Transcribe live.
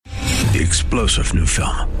the explosive new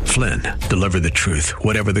film, Flynn, Deliver the Truth,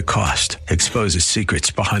 Whatever the Cost, exposes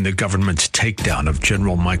secrets behind the government's takedown of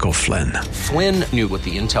General Michael Flynn. Flynn knew what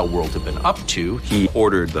the intel world had been up to. He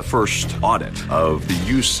ordered the first audit of the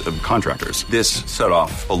use of contractors. This set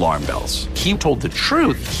off alarm bells. He told the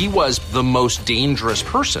truth. He was the most dangerous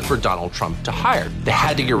person for Donald Trump to hire. They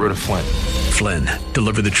had to get rid of Flynn. Flynn,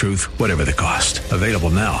 Deliver the Truth, Whatever the Cost. Available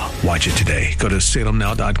now. Watch it today. Go to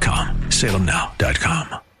salemnow.com.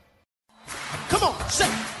 salemnow.com. Come on, say,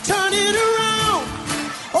 turn it around.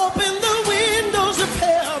 Open the windows of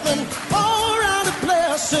heaven. Pour out a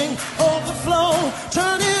blessing, overflow.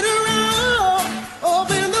 Turn it around.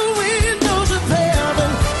 Open the windows of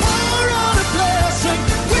heaven. Pour out a blessing.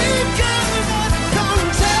 We've got what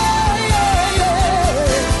comes.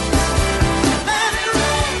 Let it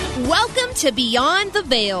rain. Welcome to Beyond the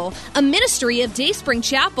Veil, a ministry of Dayspring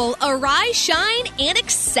Chapel. Arise, shine, and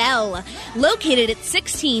excel. Located at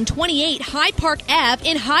 1628 Hyde Park Ave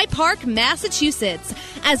in Hyde Park, Massachusetts.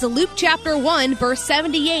 As Luke chapter 1, verse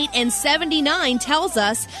 78 and 79 tells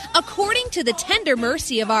us, according to the tender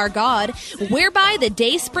mercy of our God, whereby the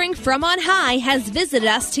dayspring from on high has visited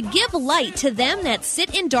us to give light to them that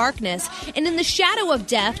sit in darkness and in the shadow of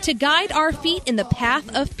death, to guide our feet in the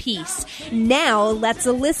path of peace. Now let's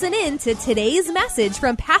listen in to today's message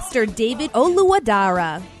from Pastor David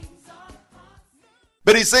Oluwadara.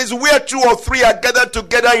 But he says, where 2 or 3 are gathered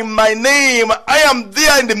together in my name, I am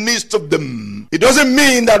there in the midst of them. It doesn't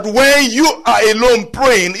mean that when you are alone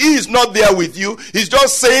praying, he is not there with you. He's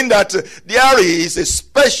just saying that there is a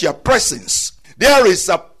special presence. There is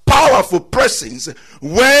a powerful presence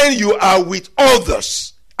when you are with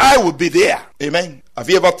others. I will be there. Amen. Have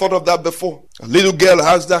you ever thought of that before? A little girl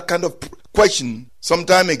asked that kind of question some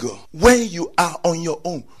time ago. When you are on your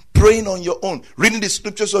own, praying on your own, reading the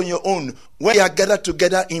scriptures on your own, when you are gathered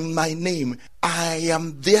together in my name, I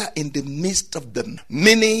am there in the midst of them.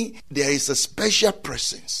 Meaning there is a special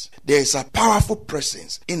presence. There is a powerful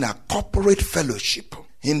presence in a corporate fellowship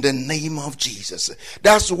in the name of Jesus.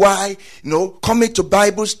 That's why, coming to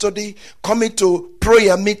Bible study, coming to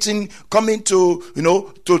prayer meeting, coming to,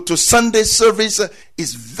 to Sunday service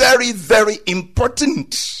is very, very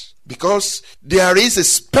important. Because there is a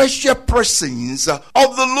special presence of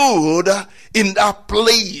the Lord in that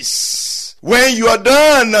place. When you are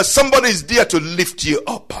done, somebody is there to lift you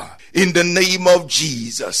up. In the name of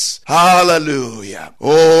Jesus. Hallelujah.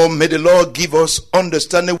 Oh, may the Lord give us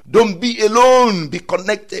understanding. Don't be alone. Be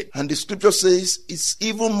connected. And the scripture says it's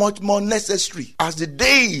even much more necessary as the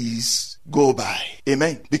days go by.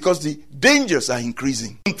 Amen. Because the dangers are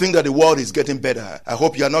increasing. Don't think that the world is getting better. I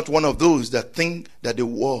hope you are not one of those that think that the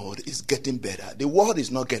world is getting better. The world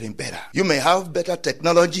is not getting better. You may have better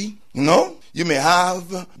technology, you may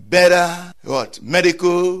have better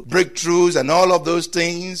medical breakthroughs and all of those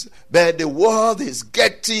things, but the world is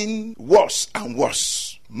getting worse and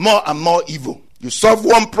worse, more and more evil. You solve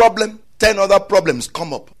one problem, 10 other problems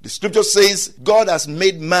come up. The scripture says God has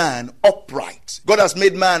made man upright. God has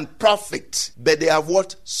made man perfect. But they have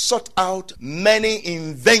sought out many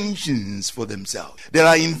inventions for themselves. There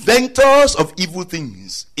are inventors of evil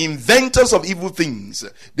things. Inventors of evil things.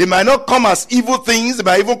 They might not come as evil things. They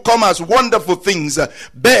might even come as wonderful things.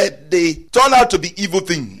 But they turn out to be evil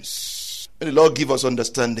things. May the Lord give us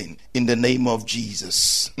understanding in the name of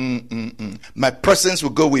Jesus. My presence will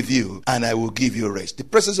go with you and I will give you rest. The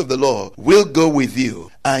presence of the Lord will go with you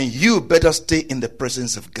and you better stay in the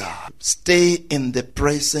presence of God. Stay in the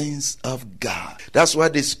presence of God. That's why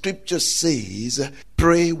the scripture says,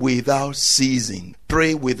 pray without ceasing.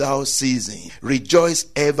 Pray without ceasing. Rejoice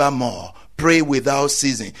evermore. Pray without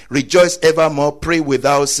ceasing. Rejoice evermore. Pray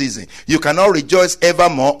without ceasing. You cannot rejoice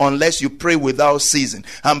evermore unless you pray without ceasing.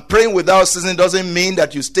 And praying without ceasing doesn't mean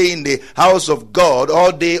that you stay in the house of God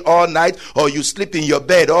all day, all night, or you sleep in your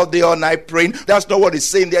bed all day, all night praying. That's not what it's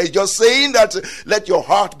saying there. It's just saying that let your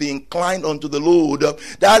heart be inclined unto the Lord.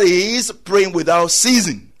 That is praying without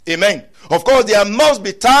ceasing. Amen. Of course, there must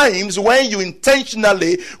be times when you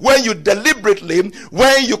intentionally, when you deliberately,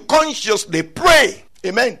 when you consciously pray.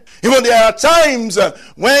 Amen. Even there are times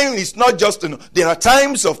when it's not just, there are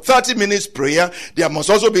times of 30 minutes prayer. There must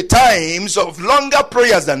also be times of longer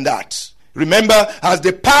prayers than that. Remember, as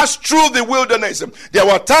they passed through the wilderness, there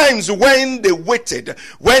were times when they waited,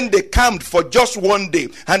 when they camped for just one day.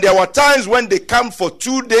 And there were times when they camped for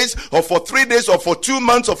 2 days, or for 3 days, or for 2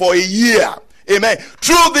 months, or for a year. Amen.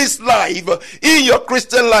 Through this life, in your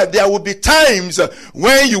Christian life, there will be times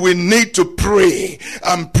when you will need to pray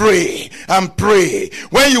and pray and pray.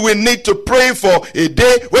 When you will need to pray for a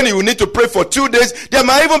day, when you will need to pray for 2 days. There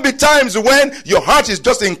might even be times when your heart is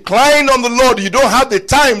just inclined on the Lord. You don't have the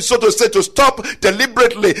time, so to say, to stop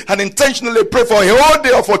deliberately and intentionally pray for a whole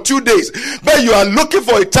day or for 2 days. But you are looking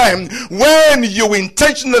for a time when you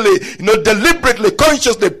intentionally, deliberately,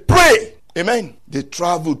 consciously pray. Amen. They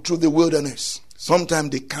travel through the wilderness.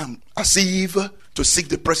 Sometimes they camp as if to seek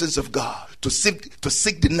the presence of God, to seek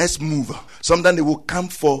the next move. Sometimes they will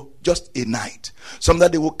camp for just a night.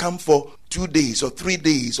 Sometimes they will camp for 2 days or 3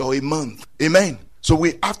 days or a month. Amen. So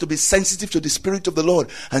we have to be sensitive to the Spirit of the Lord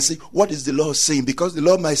and say, what is the Lord saying? Because the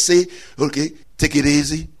Lord might say, okay, take it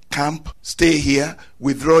easy, camp, stay here,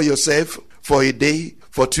 withdraw yourself for a day,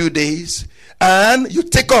 for 2 days, and you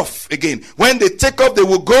take off again. When they take off, they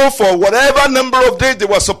will go for whatever number of days they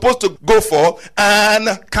were supposed to go for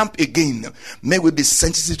and camp again. May we be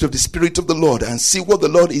sensitive to the Spirit of the Lord and see what the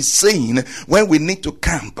Lord is saying when we need to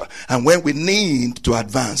camp and when we need to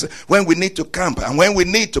advance, when we need to camp and when we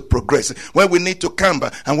need to progress, when we need to camp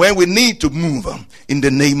and when we need to move, in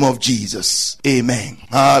the name of Jesus. Amen.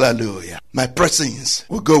 Hallelujah. My presence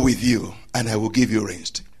will go with you and I will give you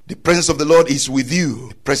rest. The presence of the Lord is with you.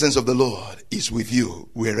 The presence of the Lord is with you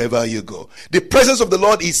wherever you go. The presence of the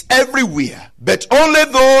Lord is everywhere, but only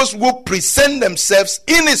those who present themselves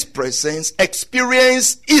in His presence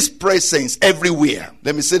experience His presence everywhere.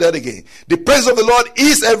 Let me say that again. The presence of the Lord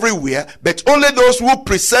is everywhere, but only those who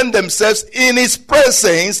present themselves in His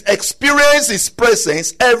presence experience His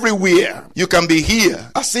presence everywhere. You can be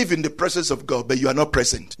here as if in the presence of God, but you are not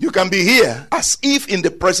present. You can be here as if in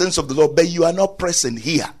the presence of the Lord, but you are not present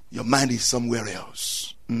here. Your mind is somewhere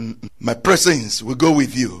else. My presence will go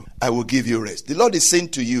with you. I will give you rest. The Lord is saying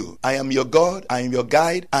to you, I am your God, I am your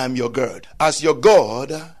guide, I am your gird. As your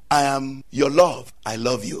God, I am your love. I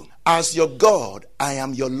love you. As your God, I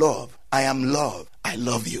am your love. I am love. I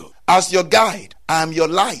love you. As your guide, I am your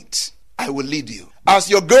light. I will lead you. As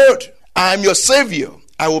your gird, I am your Savior.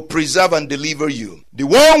 I will preserve and deliver you. The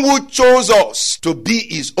one who chose us to be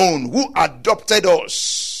His own, who adopted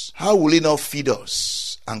us, how will He not feed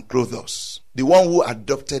us and clothe us? The one who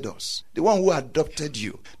adopted us, the one who adopted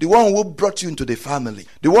you, the one who brought you into the family,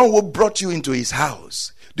 the one who brought you into His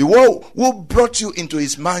house, the one who brought you into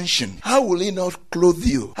His mansion, how will He not clothe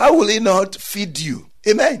you? How will He not feed you?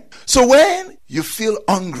 Amen. So when you feel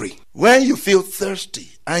hungry, when you feel thirsty,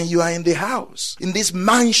 and you are in the house, in this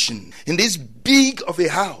mansion, in this big of a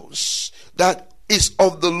house that is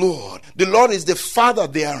of the Lord. The Lord is the Father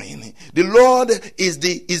therein. The Lord is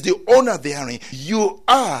the owner therein. You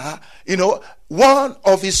are, one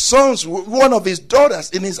of His sons, one of His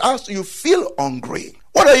daughters in His house. You feel hungry.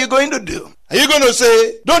 What are you going to do? Are you going to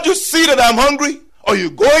say, don't you see that I'm hungry? Or are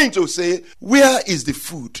you going to say, where is the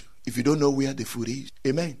food? If you don't know where the food is,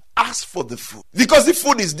 amen, ask for the food. Because the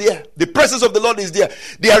food is there. The presence of the Lord is there.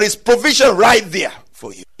 There is provision right there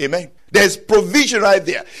for you. Amen. There's provision right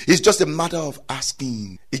there. It's just a matter of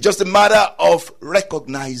asking. It's just a matter of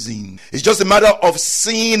recognizing. It's just a matter of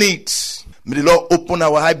seeing it. May the Lord open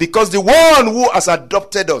our eyes, because the one who has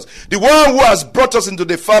adopted us, the one who has brought us into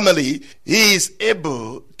the family, He is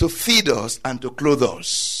able to feed us and to clothe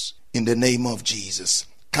us in the name of Jesus.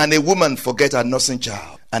 Can a woman forget her nursing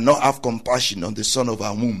child and not have compassion on the son of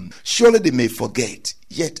her womb? Surely they may forget,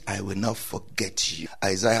 yet I will not forget you.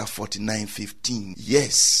 Isaiah 49:15.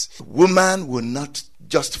 Yes, a woman will not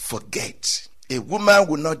just forget. A woman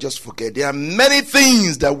will not just forget. There are many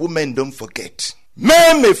things that women don't forget.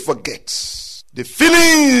 Men may forget. The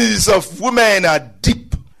feelings of women are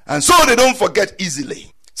deep, and so they don't forget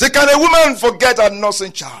easily. So can a woman forget her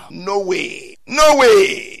nursing child? No way. No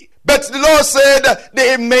way. But the Lord said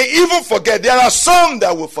they may even forget. There are some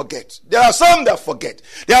that will forget. There are some that forget.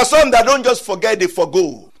 There are some that don't just forget, they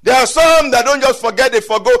forgo. There are some that don't just forget, they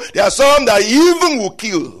forgo. There are some that even will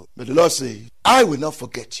kill. But the Lord says, I will not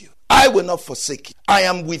forget you. I will not forsake you. I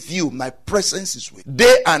am with you. My presence is with you.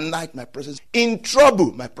 Day and night, my presence. In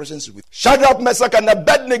trouble, my presence is with you. Shadrach, Meshach, and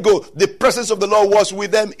Abednego, the presence of the Lord was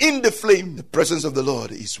with them in the flame. The presence of the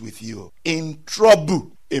Lord is with you. In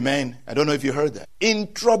trouble. Amen. I don't know if you heard that.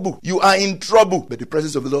 In trouble. You are in trouble, but the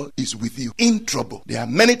presence of the Lord is with you. In trouble. There are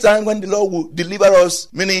many times when the Lord will deliver us,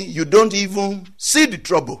 meaning you don't even see the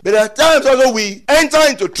trouble. But there are times also we enter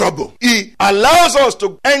into trouble. He allows us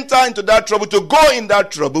to enter into that trouble, to go in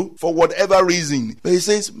that trouble for whatever reason. But He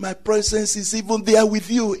says, my presence is even there with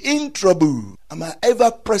you in trouble. I'm an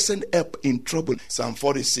ever-present help in trouble. Psalm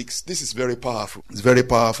 46. This is very powerful. It's very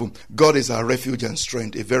powerful. God is our refuge and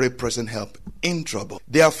strength, a very present help in trouble.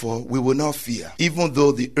 Therefore, we will not fear, even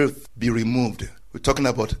though the earth be removed. We're talking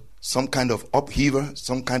about some kind of upheaval,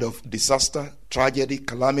 some kind of disaster, tragedy,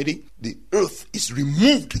 calamity. The earth is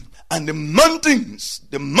removed, and the mountains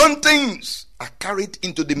are carried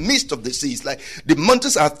into the midst of the sea. It's like the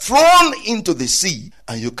mountains are thrown into the sea,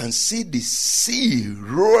 and you can see the sea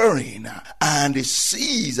roaring, and the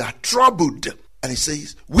seas are troubled. And it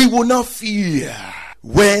says, we will not fear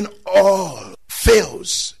when all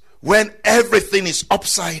fails, when everything is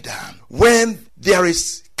upside down, when there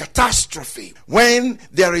is catastrophe, when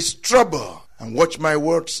there is trouble. And watch my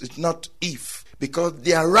words, it's not if, because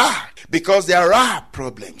there are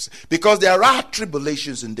problems, because there are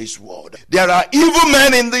tribulations in this world. There are evil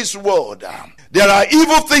men in this world. There are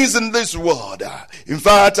evil things in this world. In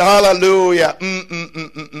fact, hallelujah,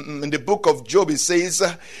 in the book of Job it says,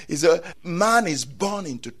 man is born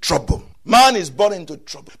into trouble. Man is born into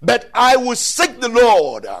trouble. But I will seek the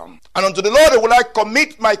Lord, and unto the Lord will I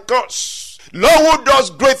commit my cause. Lord who does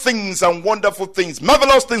great things and wonderful things,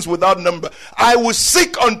 marvelous things without number. I will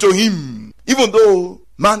seek unto him. Even though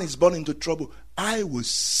man is born into trouble, I will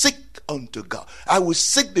seek unto God. I will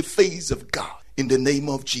seek the face of God in the name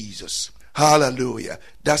of Jesus. Hallelujah.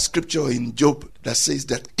 That scripture in Job that says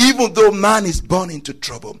that even though man is born into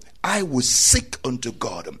trouble, I will seek unto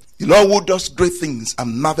God. The Lord who does great things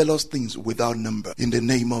and marvelous things without number in the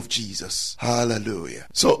name of Jesus. Hallelujah.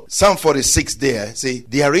 So Psalm 46 there say,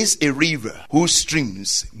 there is a river whose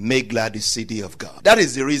streams make glad the city of God. That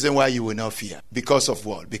is the reason why you will not fear. Because of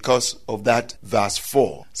what? Because of that verse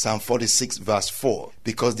 4. Psalm 46 verse 4.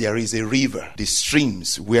 Because there is a river, the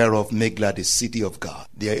streams whereof make glad the city of God.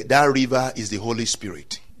 That river is the Holy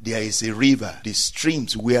Spirit. There is a river, the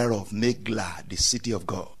streams whereof make glad the city of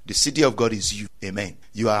God. The city of God is you. Amen.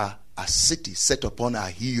 You are a city set upon a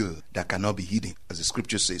hill that cannot be hidden, as the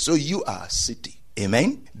scripture says. So you are a city.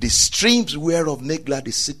 Amen. The streams whereof make glad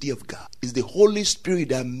the city of God. Is the Holy Spirit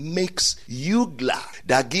that makes you glad,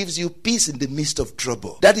 that gives you peace in the midst of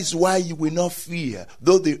trouble. That is why you will not fear,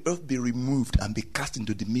 though the earth be removed and be cast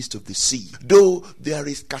into the midst of the sea. Though there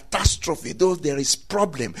is catastrophe, though there is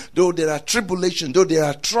problem, though there are tribulation, though there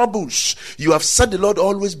are troubles, you have set the Lord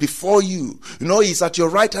always before you. You know, He's at your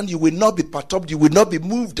right hand. You will not be perturbed. You will not be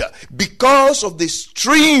moved because of the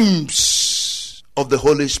streams of the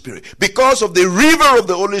Holy Spirit, because of the river of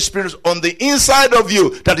the Holy Spirit on the inside of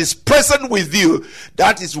you that is present with you.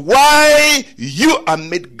 That is why you are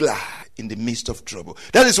made glad in the midst of trouble.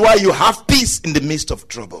 That is why you have peace in the midst of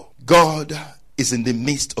trouble. God is in the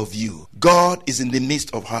midst of you. God is in the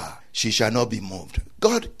midst of her. She shall not be moved.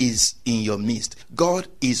 God is in your midst. God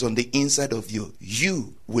is on the inside of you.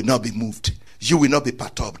 You will not be moved. You will not be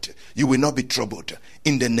perturbed. You will not be troubled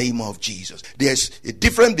in the name of Jesus. There's a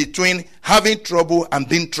difference between having trouble and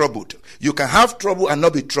being troubled. You can have trouble and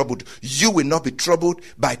not be troubled. You will not be troubled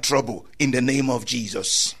by trouble in the name of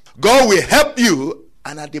Jesus. God will help you,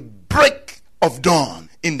 and at the break of dawn,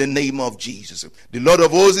 in the name of Jesus. The Lord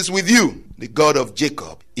of hosts is with you. The God of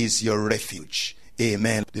Jacob is your refuge.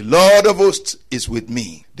 Amen. The Lord of hosts is with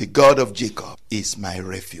me. The God of Jacob is my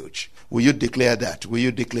refuge. Will you declare that? Will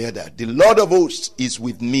you declare that? The Lord of hosts is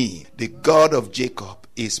with me. The God of Jacob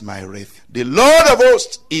is my refuge. The Lord of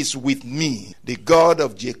hosts is with me. The God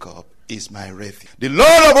of Jacob is my refuge. The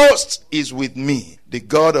Lord of hosts is with me. The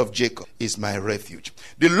God of Jacob is my refuge.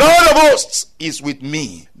 The Lord of hosts is with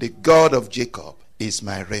me. The God of Jacob is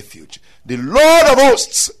my refuge. The Lord of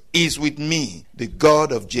hosts is with me. The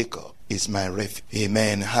God of Jacob is my refuge.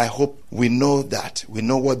 Amen. I hope we know that. We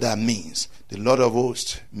know what that means. The Lord of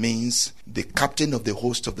hosts means the captain of the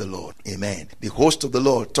host of the Lord. Amen. The host of the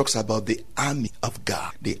Lord talks about the army of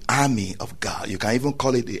God. The army of God. You can even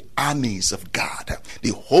call it the armies of God.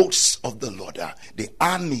 The hosts of the Lord. The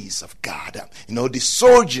armies of God. You know, the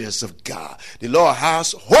soldiers of God. The Lord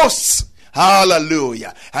has hosts.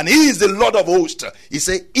 Hallelujah. And He is the Lord of hosts. He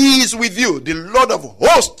said, He is with you. The Lord of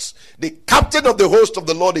hosts. The captain of the host of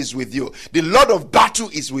the Lord is with you. The Lord of battle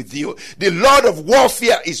is with you. The Lord of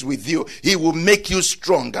warfare is with you. He will make you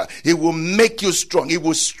stronger. He will make you strong. He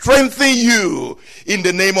will strengthen you in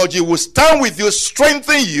the name of Jesus. He will stand with you,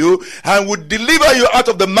 strengthen you, and will deliver you out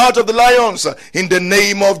of the mouth of the lions in the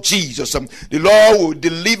name of Jesus. The Lord will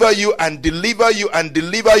deliver you and deliver you and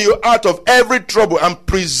deliver you out of every trouble and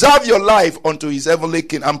preserve your life unto His heavenly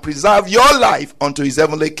kingdom and preserve your life unto His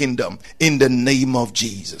heavenly kingdom in the name of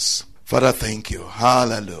Jesus. Father, thank you.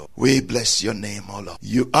 Hallelujah. We bless your name, O Lord.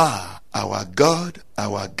 You are our God,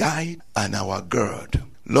 our guide, and our God.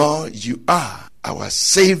 Lord, you are our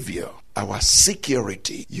Savior, our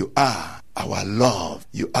security. You are our love.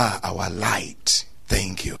 You are our light.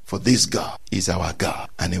 Thank you. For this God is our God,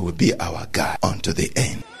 and it will be our God unto the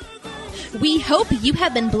end. We hope you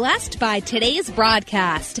have been blessed by today's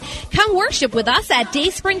broadcast. Come worship with us at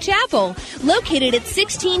Dayspring Chapel, located at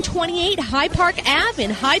 1628 Hyde Park Ave in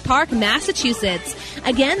Hyde Park, Massachusetts.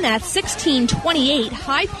 Again, that's 1628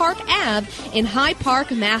 Hyde Park Ave in Hyde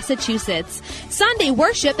Park, Massachusetts. Sunday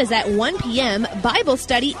worship is at 1 p.m., Bible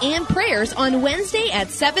study and prayers on Wednesday at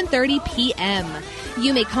 7:30 p.m.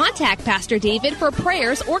 You may contact Pastor David for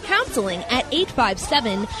prayers or counseling at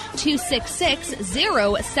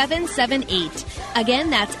 857-266-0778. Again,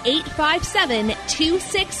 that's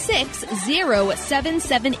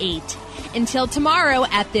 857-266-0778. Until tomorrow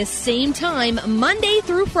at this same time, Monday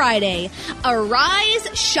through Friday,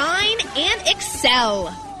 arise, shine, and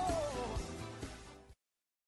excel.